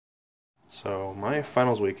So my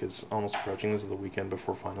finals week is almost approaching. This is the weekend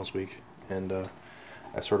before finals week, and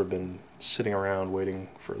I've sort of been sitting around waiting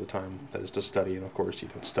for the time that is to study. And of course, you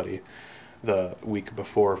don't study the week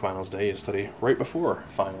before finals day; you study right before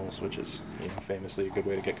finals, which is famously a good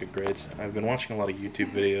way to get good grades. I've been watching a lot of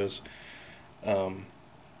YouTube videos,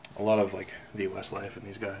 a lot of like the Westlife and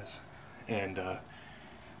these guys, and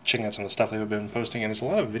checking out some of the stuff they've been posting. And there's a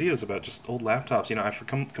lot of videos about just old laptops. I've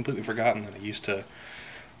completely forgotten that I used to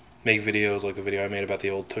make videos like the video I made about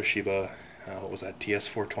the old Toshiba, what was that,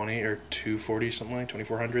 TS420 or 240 something like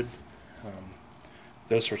 2400,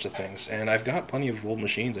 those sorts of things. And I've got plenty of old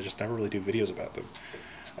machines, I just never really do videos about them.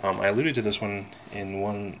 I alluded to this one in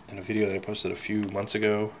a video that I posted a few months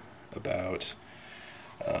ago about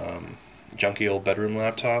junky old bedroom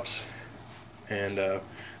laptops, and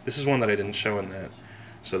this is one that I didn't show in that.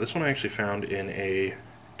 So this one I actually found in a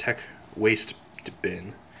tech waste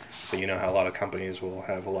bin. So you know how a lot of companies will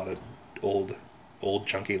have a lot of old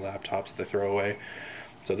junky laptops that they throw away.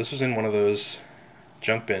 So this was in one of those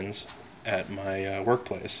junk bins at my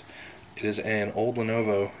workplace. It is an old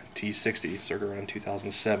Lenovo T60, circa around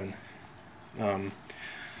 2007. Let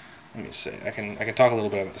me see. I can talk a little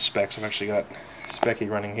bit about the specs. I've actually got Specky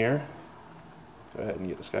running here. Go ahead and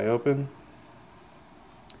get this guy open.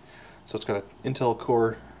 So it's got an Intel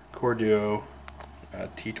Core Duo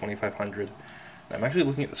T2500. I'm actually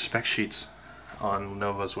looking at the spec sheets on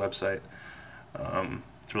Lenovo's website.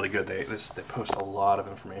 It's really good. They post a lot of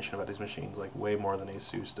information about these machines, like way more than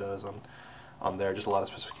ASUS does on there. Just a lot of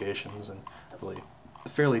specifications and really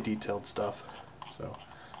fairly detailed stuff. So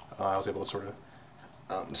I was able to sort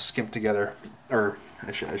of skimp together, or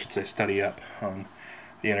I should say study up on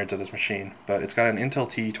the innards of this machine. But it's got an Intel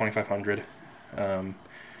T2500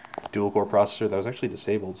 dual core processor that was actually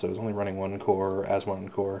disabled, so it was only running one core as one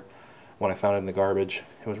core when I found it in the garbage.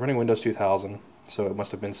 It was running Windows 2000, so it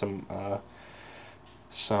must have been some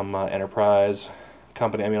enterprise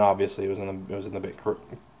company. I mean, obviously it was in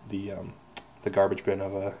the garbage bin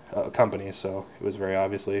of a company, so it was very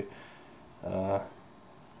obviously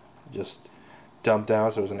just dumped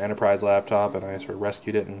out. So it was an enterprise laptop, and I sort of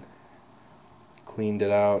rescued it and cleaned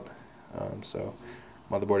it out. So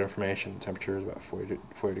motherboard information, the temperature is about 40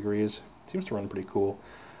 degrees. Seems to run pretty cool,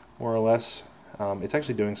 more or less. It's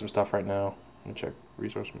actually doing some stuff right now. Let me check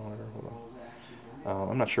resource monitor. Hold on.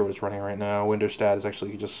 I'm not sure what it's running right now. Windows stat is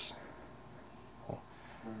actually just. Hold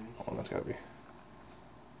on, that's gotta be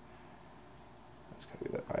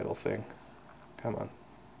that idle thing. Come on.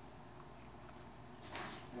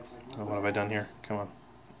 Oh, what have I done here? Come on.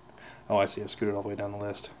 Oh, I see. I've scooted all the way down the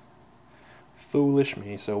list. Foolish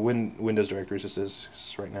me. So Windows directory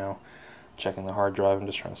is right now checking the hard drive. I'm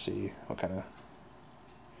just trying to see what kind of.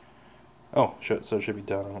 Oh, so it should be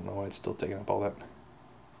done. I don't know why it's still taking up all that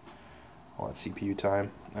CPU time.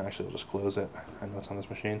 Actually, I'll just close it. I know it's on this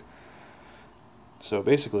machine. So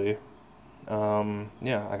basically,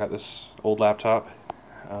 yeah, I got this old laptop,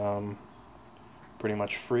 pretty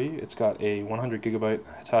much free. It's got a 100 gigabyte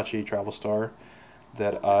Hitachi Travel Star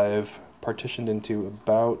that I've partitioned into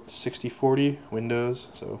about 60/40 Windows.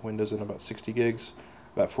 So Windows in about 60 gigs.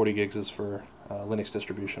 About 40 gigs is for Linux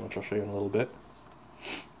distribution, which I'll show you in a little bit.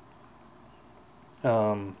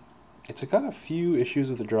 It's got a few issues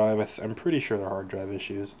with the drive. I'm pretty sure they're hard drive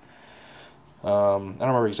issues. I don't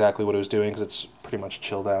remember exactly what it was doing because it's pretty much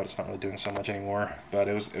chilled out. It's not really doing so much anymore, but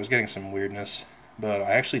it was getting some weirdness. But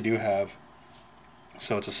I actually do have,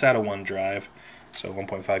 so it's a SATA 1 drive, so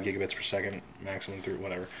 1.5 gigabits per second maximum through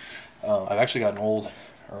whatever. I've actually got an old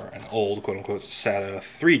quote unquote SATA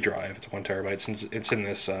 3 drive. It's 1 terabyte. It's in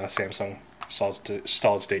this Samsung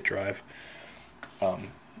solid state drive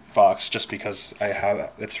box, just because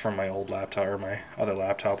it's from my old laptop, or my other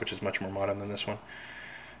laptop, which is much more modern than this one.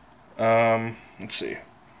 Let's see.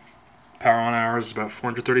 Power on hours is about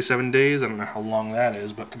 437 days. I don't know how long that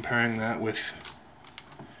is, but comparing that with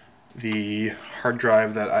the hard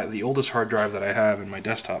drive the oldest hard drive that I have in my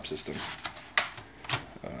desktop system,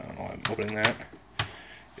 I don't know why I'm opening that,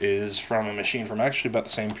 is from a machine from actually about the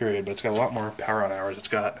same period, but it's got a lot more power on hours. It's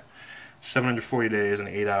got 740 days and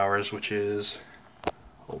 8 hours, which is,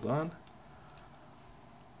 hold on,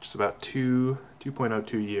 just about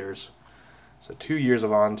 2.02 years. So 2 years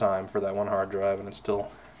of on time for that one hard drive, and it's still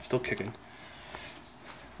kicking.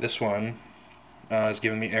 This one is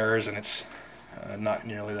giving me errors, and it's not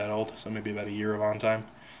nearly that old, so maybe about a year of on time.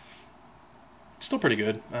 It's still pretty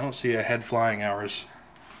good. I don't see a head flying hours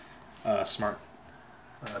smart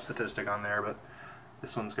statistic on there, but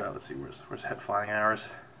this one's got, let's see, where's head flying hours?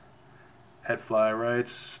 Head fly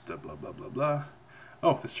writes, blah blah blah blah.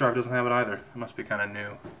 Oh, this drive doesn't have it either. It must be kind of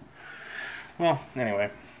new. Well, anyway,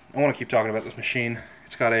 I want to keep talking about this machine.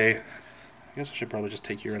 It's got a I guess I should probably just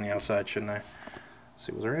take you on the outside, shouldn't I? Let's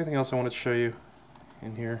see, was there anything else I wanted to show you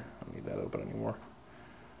in here? I don't need that open anymore.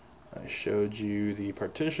 I showed you the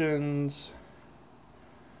partitions.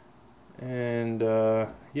 And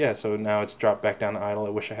yeah, so now it's dropped back down to idle. I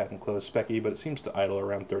wish I hadn't closed Specky, but it seems to idle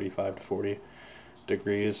around 35 to 40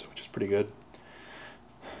 degrees, which is pretty good.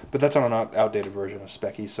 But that's on an outdated version of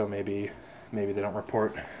Specky, so maybe they don't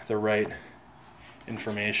report the right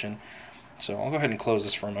information. So I'll go ahead and close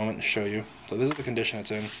this for a moment and show you. So this is the condition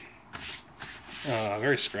it's in.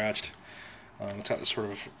 Very scratched. It's got this sort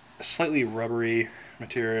of slightly rubbery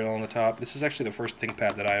material on the top. This is actually the first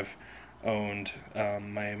ThinkPad that I've owned.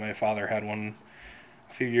 My father had one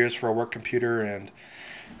a few years for a work computer, and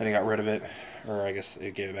then he got rid of it, or I guess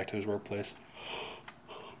he gave it back to his workplace.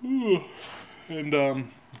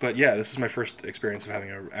 And but yeah, this is my first experience of having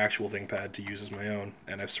an actual ThinkPad to use as my own,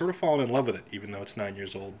 and I've sort of fallen in love with it, even though it's 9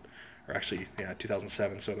 years old, or actually, yeah,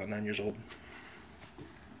 2007, so about 9 years old.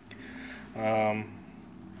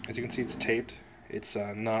 As you can see, it's taped. It's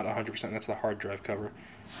not 100%. That's the hard drive cover.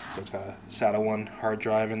 So it's got a SATA 1 hard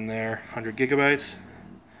drive in there, 100 gigabytes.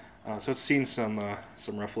 So it's seen some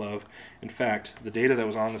rough love. In fact, the data that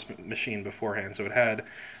was on this machine beforehand, so it had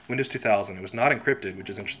Windows 2000. It was not encrypted, which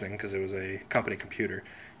is interesting because it was a company computer.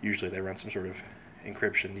 Usually they run some sort of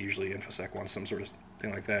encryption. Usually InfoSec wants some sort of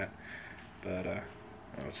thing like that. But oh,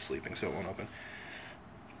 it's sleeping, so it won't open.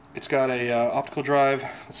 It's got a optical drive.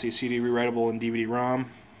 Let's see, CD rewritable and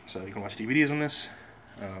DVD-ROM, so you can watch DVDs on this.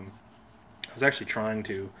 I was actually trying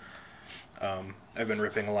to. I've been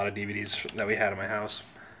ripping a lot of DVDs that we had in my house.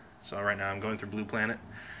 So right now I'm going through Blue Planet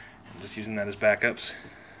and just using that as backups,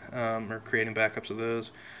 or creating backups of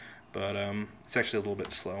those. But it's actually a little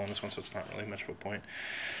bit slow on this one, so it's not really much of a point.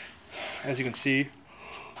 As you can see,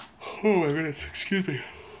 oh my goodness, excuse me.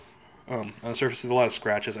 On the surface, there's a lot of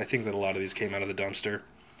scratches. I think that a lot of these came out of the dumpster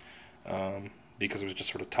because it was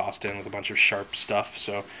just sort of tossed in with a bunch of sharp stuff.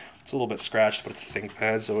 So it's a little bit scratched, but it's a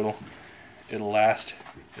ThinkPad, so it'll last.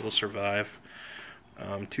 It'll survive.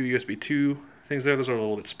 2 USB 2 things there. Those are a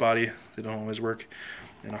little bit spotty. They don't always work.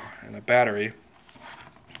 And a battery.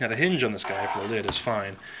 Now the hinge on this guy for the lid is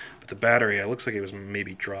fine, but the battery, it looks like it was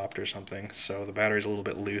maybe dropped or something. So the battery's a little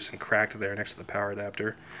bit loose and cracked there next to the power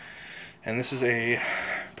adapter. And this is a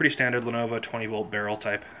pretty standard Lenovo 20-volt barrel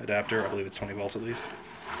type adapter. I believe it's 20 volts at least.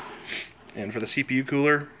 And for the CPU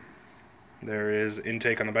cooler, there is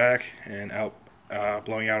intake on the back and out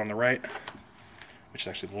blowing out on the right, which is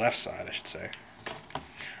actually the left side, I should say.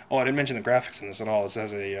 Oh, I didn't mention the graphics in this at all. This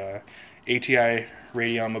has a ATI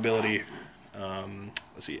Radeon Mobility,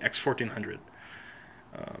 let's see, X1400.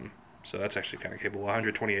 So that's actually kind of capable,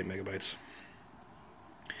 128 megabytes.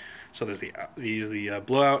 So there's the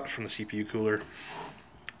blowout from the CPU cooler,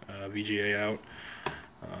 VGA out,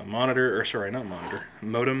 monitor, or sorry, not monitor,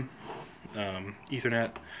 modem,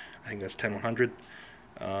 Ethernet. I think that's 10100.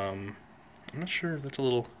 I'm not sure. That's a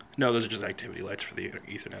little. No, those are just activity lights for the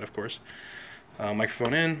Ethernet, of course.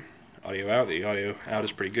 Microphone in, audio out. The audio out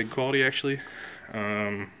is pretty good quality, actually.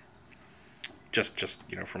 Just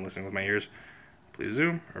from listening with my ears. Please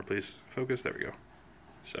zoom, or please focus. There we go.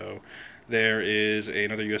 So there is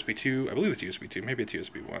another USB 2. I believe it's USB 2. Maybe it's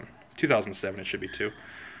USB 1. 2007. It should be 2.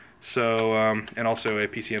 So and also a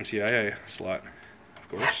PCMCIA slot, of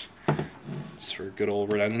course, just for good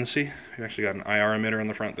old redundancy. We've actually got an IR emitter on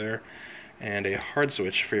the front there, and a hard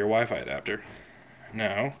switch for your Wi-Fi adapter.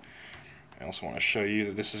 Now, I also want to show you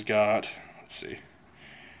that this has got, let's see,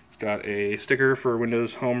 it's got a sticker for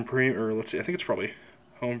Windows Home Premium, or let's see, I think it's probably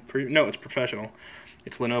Home Premium, no, it's Professional.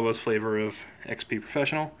 It's Lenovo's flavor of XP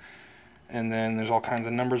Professional. And then there's all kinds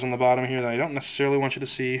of numbers on the bottom here that I don't necessarily want you to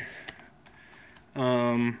see.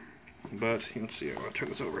 But let's see, I'm going to turn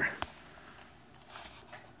this over.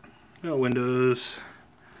 Oh, Windows,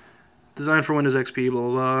 designed for Windows XP, blah, blah,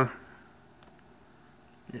 blah.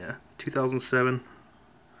 Yeah, 2007,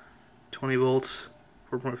 20 volts,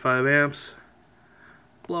 4.5 amps,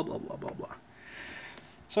 blah, blah, blah, blah, blah.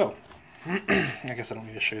 So, I guess I don't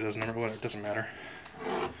need to show you those numbers, whatever, it doesn't matter.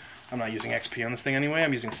 I'm not using XP on this thing anyway,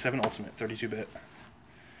 I'm using 7 Ultimate, 32-bit.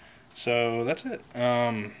 So, that's it.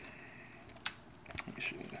 Let me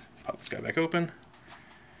pop this guy back open.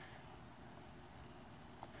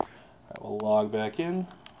 I will log back in.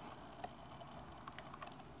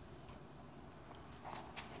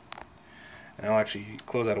 And I'll actually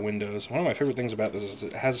close out of Windows. One of my favorite things about this is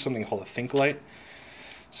it has something called a Think Light.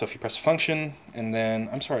 So if you press function and then,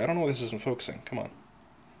 I'm sorry, I don't know why this isn't focusing, come on.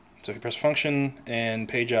 So if you press function and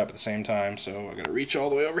page up at the same time, so I gotta reach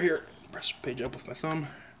all the way over here, press page up with my thumb.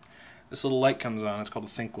 This little light comes on, it's called a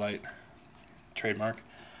Think Light, trademark.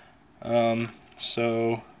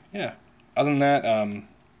 So yeah, other than that,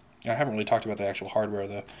 I haven't really talked about the actual hardware of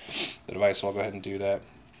the device, so I'll go ahead and do that.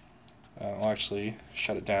 I'll actually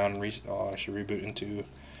shut it down, I'll actually reboot into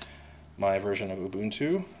my version of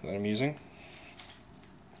Ubuntu that I'm using,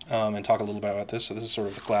 and talk a little bit about this. So this is sort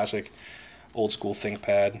of the classic old school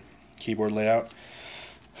ThinkPad keyboard layout.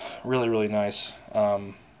 Really, really nice.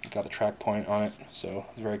 Got the track point on it, so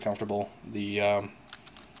it's very comfortable. The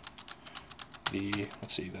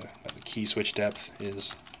key switch depth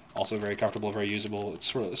is also very comfortable, very usable. It's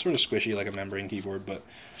sort of squishy like a membrane keyboard, but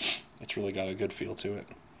it's really got a good feel to it.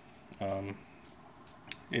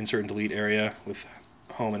 Insert and delete area with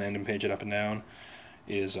home and end and page it up and down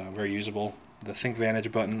is very usable. The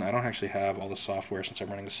ThinkVantage button, I don't actually have all the software since I'm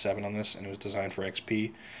running the 7 on this, and it was designed for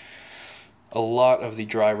XP. A lot of the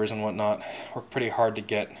drivers and whatnot were pretty hard to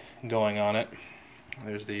get going on it.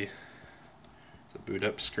 There's the boot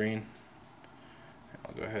up screen.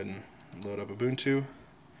 I'll go ahead and load up Ubuntu.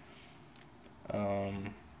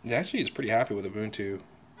 Yeah, actually, it's pretty happy with Ubuntu.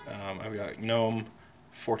 I've got GNOME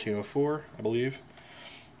 1404, I believe.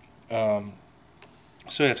 So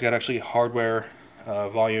yeah, it's got actually hardware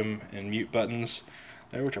volume and mute buttons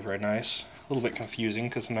there, which are very nice. A little bit confusing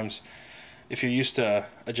because sometimes if you're used to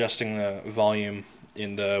adjusting the volume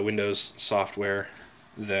in the Windows software,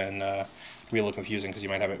 then it can be a little confusing because you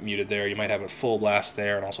might have it muted there, you might have it full blast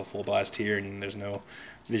there and also full blast here, and there's no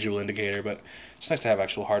visual indicator, but it's nice to have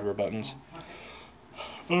actual hardware buttons.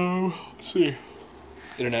 Let's see.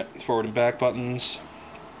 Internet forward and back buttons.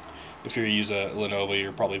 If you use a Lenovo,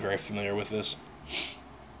 you're probably very familiar with this.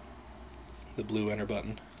 The blue enter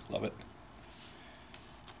button, love it.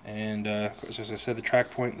 And of course, as I said, the track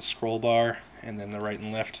point, the scroll bar, and then the right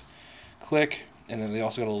and left click. And then they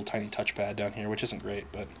also got a little tiny touchpad down here, which isn't great,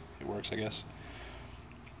 but it works, I guess.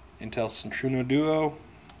 Intel Centruno Duo.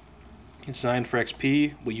 Designed for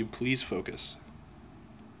XP. Will you please focus?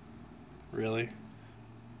 Really?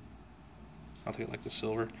 I'll take it like the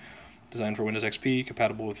silver. Designed for Windows XP,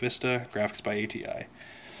 compatible with Vista, graphics by ATI.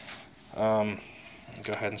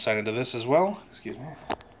 Go ahead and sign into this as well. Excuse me.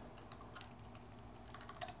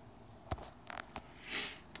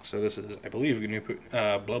 So this is, I believe, Ubuntu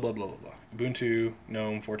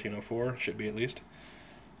GNOME 1404, should be at least.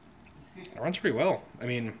 It runs pretty well. I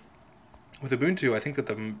mean, with Ubuntu, I think that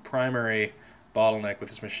the primary bottleneck with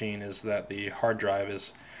this machine is that the hard drive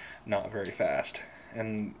is not very fast.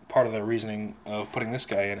 And part of the reasoning of putting this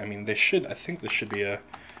guy in, I mean, I think this should be a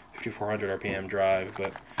 5400 RPM drive,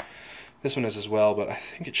 but this one is as well, but I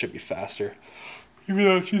think it should be faster. Even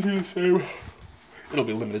though it's using the same, it'll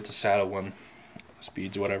be limited to SATA 1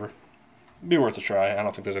 speeds, whatever. It'd be worth a try. I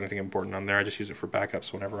don't think there's anything important on there. I just use it for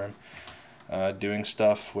backups whenever I'm doing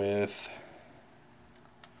stuff with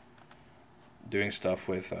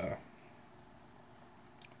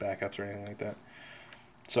backups or anything like that.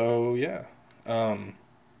 So yeah, I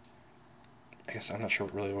guess I'm not sure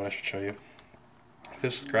really what I should show you.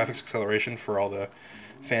 This graphics acceleration for all the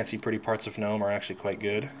fancy pretty parts of GNOME are actually quite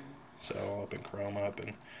good. So I'll open Chrome up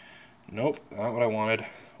and nope, not what I wanted.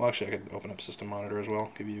 Well, actually I could open up System Monitor as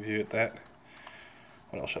well, give you a view at that.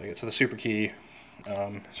 What else should I get? So the super key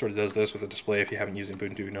sort of does this with a display if you haven't used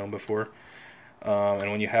Ubuntu GNOME before. And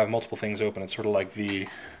when you have multiple things open, it's sort of like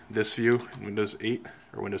this view in Windows 8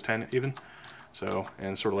 or Windows 10 even. So,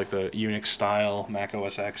 and sort of like the Unix style, Mac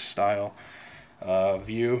OS X style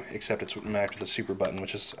view, except it's mapped with a super button,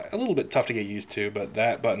 which is a little bit tough to get used to, but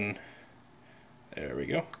that button, there we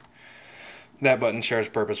go. That button shares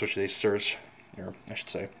purpose, which is search, or I should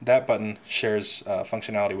say, that button shares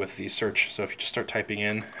functionality with the search. So if you just start typing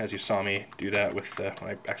in, as you saw me do that with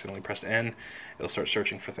when I accidentally pressed N, it'll start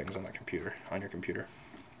searching for things on your computer.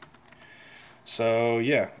 So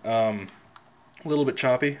yeah, a little bit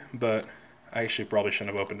choppy, but I actually probably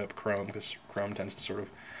shouldn't have opened up Chrome because Chrome tends to sort of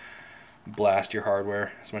blast your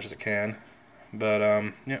hardware as much as it can. But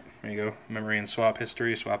yeah, there you go. Memory and swap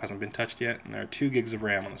history. Swap hasn't been touched yet, and there are 2 gigs of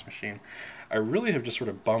RAM on this machine. I really have just sort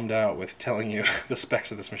of bummed out with telling you the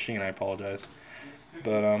specs of this machine. I apologize.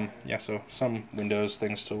 But yeah, so some Windows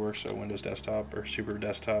things still work. So Windows Desktop or Super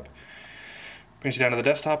Desktop brings you down to the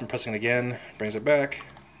desktop, and pressing it again brings it back.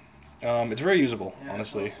 It's very usable,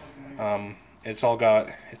 honestly. It's got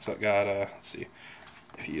let's see,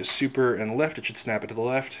 if you use super and left, it should snap it to the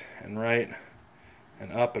left and right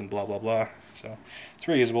and up and blah blah blah. So it's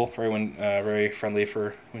very usable, very friendly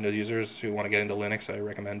for Windows users who want to get into Linux. I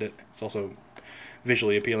recommend it. It's also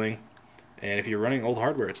visually appealing, and if you're running old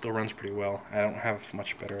hardware, it still runs pretty well. I don't have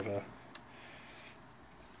much better of a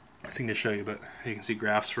thing to show you, but you can see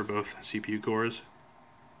graphs for both CPU cores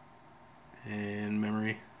and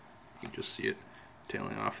memory. You can just see it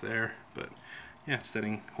tailing off there, but yeah, it's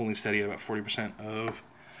holding steady at about 40% of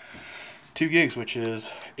 2 gigs, which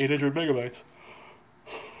is 800 megabytes.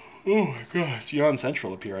 Oh my god, it's yawn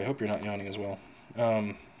central up here. I hope you're not yawning as well.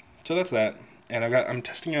 So that's that, and I'm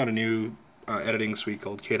testing out a new editing suite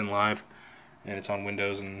called Kdenlive, and it's on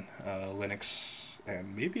Windows and Linux,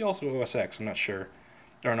 and maybe also OS X. I'm not sure.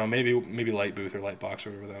 Or no, maybe Lightbooth or Lightbox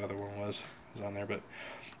or whatever that other one was on there. But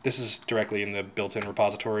this is directly in the built-in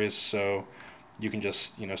repositories, so you can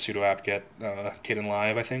just sudo apt-get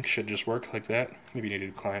Kdenlive. I think should just work like that. Maybe you need a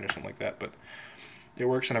new client or something like that, but it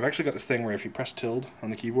works. And I've actually got this thing where if you press tilde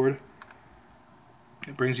on the keyboard,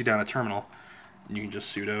 it brings you down a terminal. And you can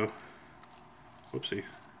just sudo,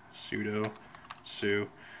 sudo su,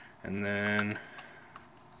 and then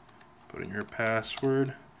put in your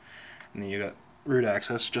password, and then you got root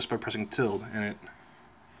access just by pressing tilde, and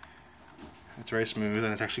it's very smooth,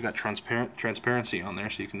 and it's actually got transparency on there,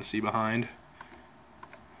 so you can see behind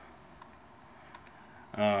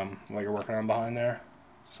what you're working on behind there.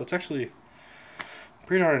 So it's actually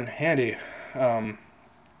pretty darn handy.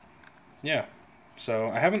 Yeah. So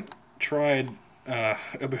I haven't tried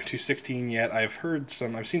Ubuntu 16 yet. I've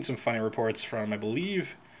seen some funny reports from, I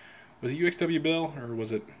believe, was it UXW Bill or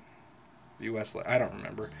was it the US? I don't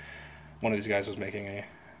remember. One of these guys was making a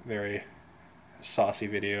very saucy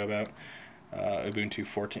video about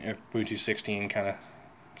Ubuntu 16 kind of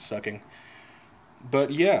sucking.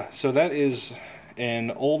 But yeah, so that is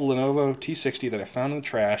an old Lenovo T60 that I found in the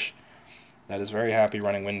trash. That is very happy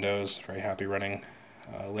running Windows, very happy running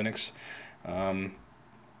Linux, or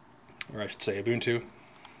I should say Ubuntu.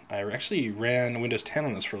 I actually ran Windows 10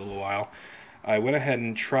 on this for a little while. I went ahead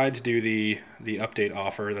and tried to do the update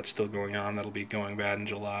offer that's still going on. That'll be going bad in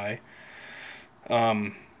July.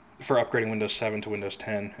 For upgrading Windows 7 to Windows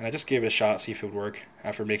 10, and I just gave it a shot, see if it would work,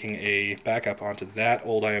 after making a backup onto that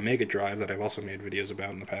old iOmega drive that I've also made videos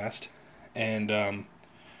about in the past. And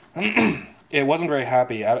it wasn't very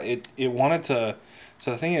happy. It wanted to,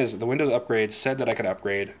 so the thing is, the Windows upgrade said that I could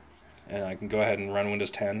upgrade, and I can go ahead and run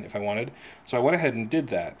Windows 10 if I wanted. So I went ahead and did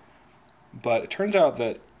that. But it turns out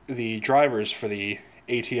that the drivers for the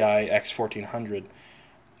ATI X1400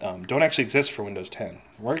 don't actually exist for Windows 10.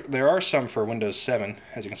 There are some for Windows 7.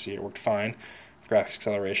 As you can see, it worked fine. Graphics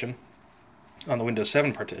acceleration on the Windows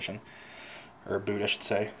 7 partition, or boot, I should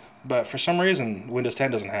say. But for some reason, Windows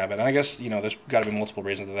 10 doesn't have it. And I guess, there's got to be multiple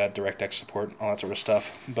reasons to that, DirectX support, all that sort of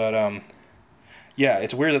stuff. But, yeah,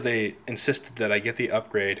 it's weird that they insisted that I get the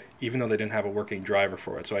upgrade, even though they didn't have a working driver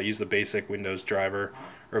for it. So I used the basic Windows driver,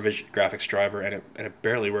 or graphics driver, and it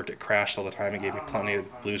barely worked. It crashed all the time. It gave me plenty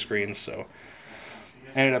of blue screens, so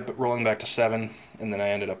I ended up rolling back to 7, and then I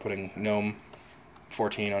ended up putting GNOME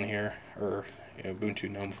 14 on here, or Ubuntu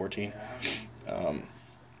GNOME 14,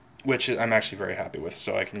 which I'm actually very happy with.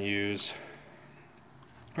 So I can use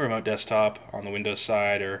a remote desktop on the Windows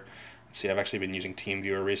side, or let's see, I've actually been using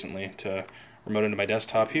TeamViewer recently to remote into my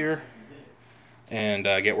desktop here and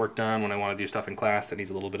get work done when I want to do stuff in class that needs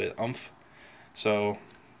a little bit of oomph. So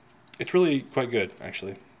it's really quite good,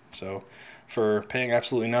 actually. So for paying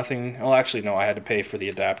absolutely nothing, well, actually no, I had to pay for the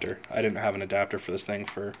adapter. I didn't have an adapter for this thing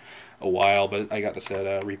for a while, but I got this at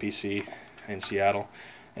RePC in Seattle,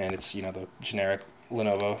 and it's the generic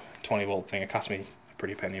Lenovo 20-volt thing. It cost me a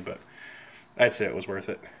pretty penny, but I'd say it was worth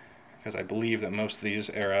it, because I believe that most of these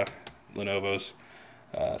era Lenovo's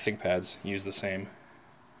ThinkPads use the same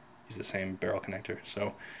barrel connector.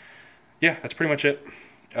 So yeah, that's pretty much it.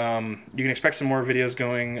 You can expect some more videos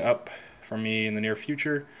going up from me in the near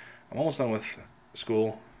future. I'm almost done with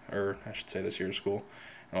school, or I should say this year's school,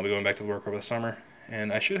 and I'll be going back to work over the summer.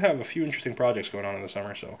 And I should have a few interesting projects going on in the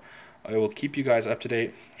summer, so I will keep you guys up to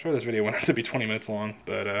date. I'm sure this video went out to be 20 minutes long,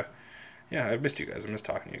 but yeah, I've missed you guys. I missed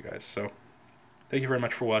talking to you guys. So thank you very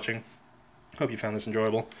much for watching. Hope you found this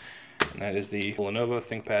enjoyable. And that is the Lenovo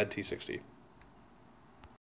ThinkPad T60.